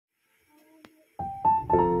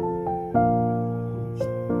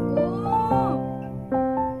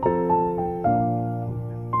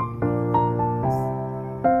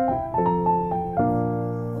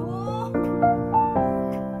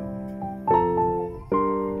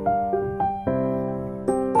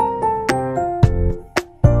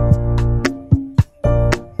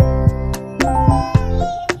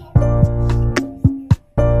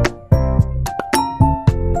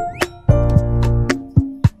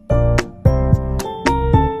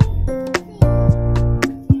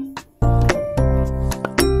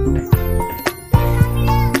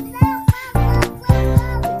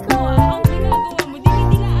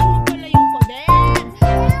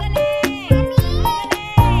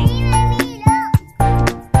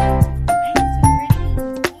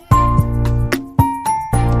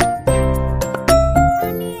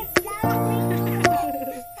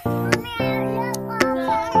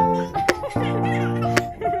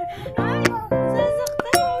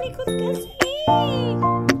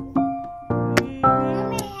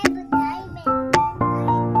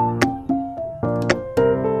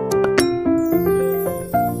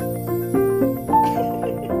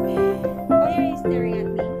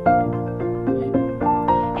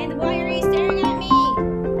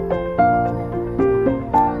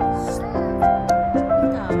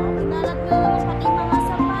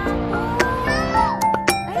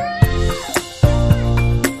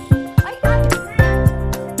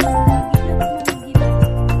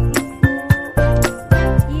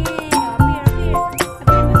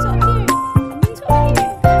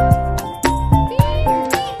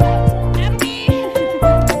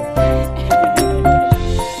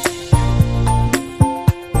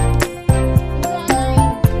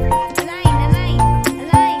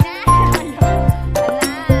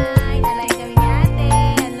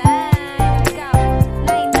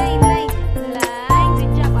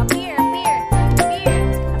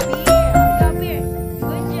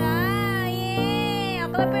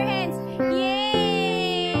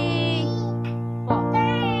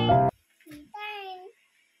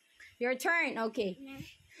Your turn. Okay.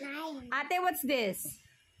 Nine. Ate, what's this?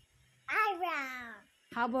 Eyebrow.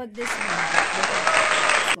 How about this one?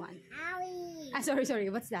 This one. Owie. Sorry.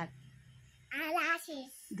 What's that?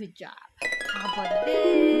 Eyelashes. Good job. How about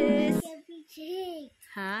this? Cheeks.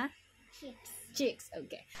 Huh? Cheeks. Chicks.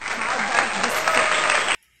 Okay. How about this?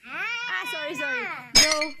 Sorry.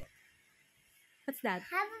 Go. What's that?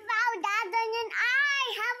 How about that on an eye?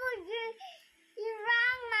 How about you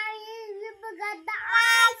wrong, Mary? You forgot the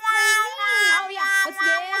eyes. Oh yeah. What's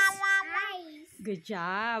this? Eyes. Good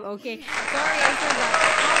job. Okay. Sorry, I forgot.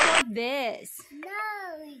 How about this?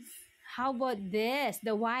 Nose. How about this?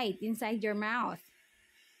 The white inside your mouth.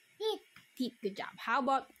 Teeth. Teeth. Good job. How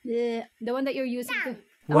about the one that you're using to...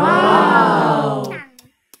 Wow! Tongue.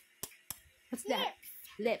 What's that?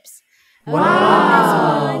 Lips. Wow! This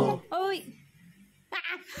one. Oh wait.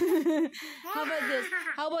 How about this?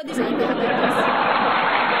 How about this? How about this?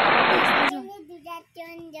 Can you do that,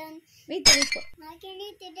 John? Wait. Can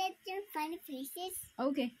you do that, John? Funny faces.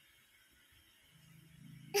 Okay.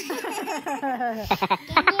 Can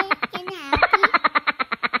you happy?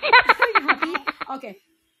 Happy? Okay.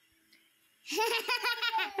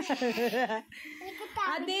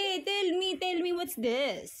 Ate, tell me what's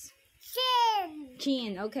this? Chin.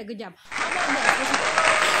 Chin. Okay, good job. How about this?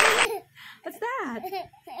 What's that?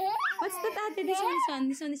 What's that, Ate? This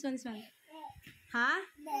one. Huh?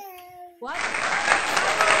 What?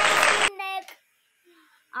 Neck.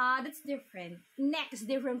 That's different. Neck is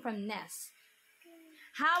different from nest.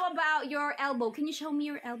 How about your elbow? Can you show me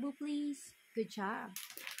your elbow, please? Good job.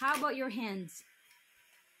 How about your hands?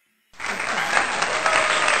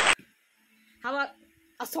 How about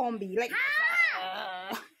a zombie? Like,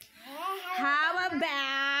 how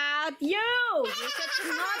about you? You're such a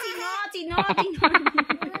naughty.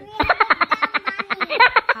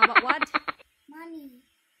 How about what? Mommy.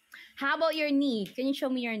 How about your knee? Can you show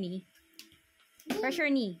me your knee? Where's your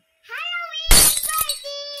knee?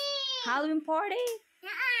 Halloween party?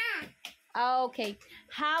 Okay.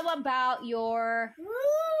 How about your...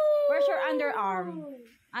 Where's your underarm?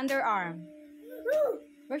 Underarm.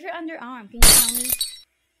 Where's your underarm? Can you tell me?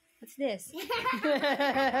 What's this?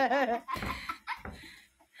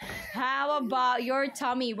 How about your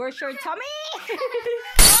tummy? Where's your tummy?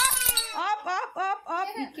 Up.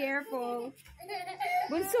 Be careful.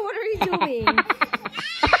 Bunso, what are you doing?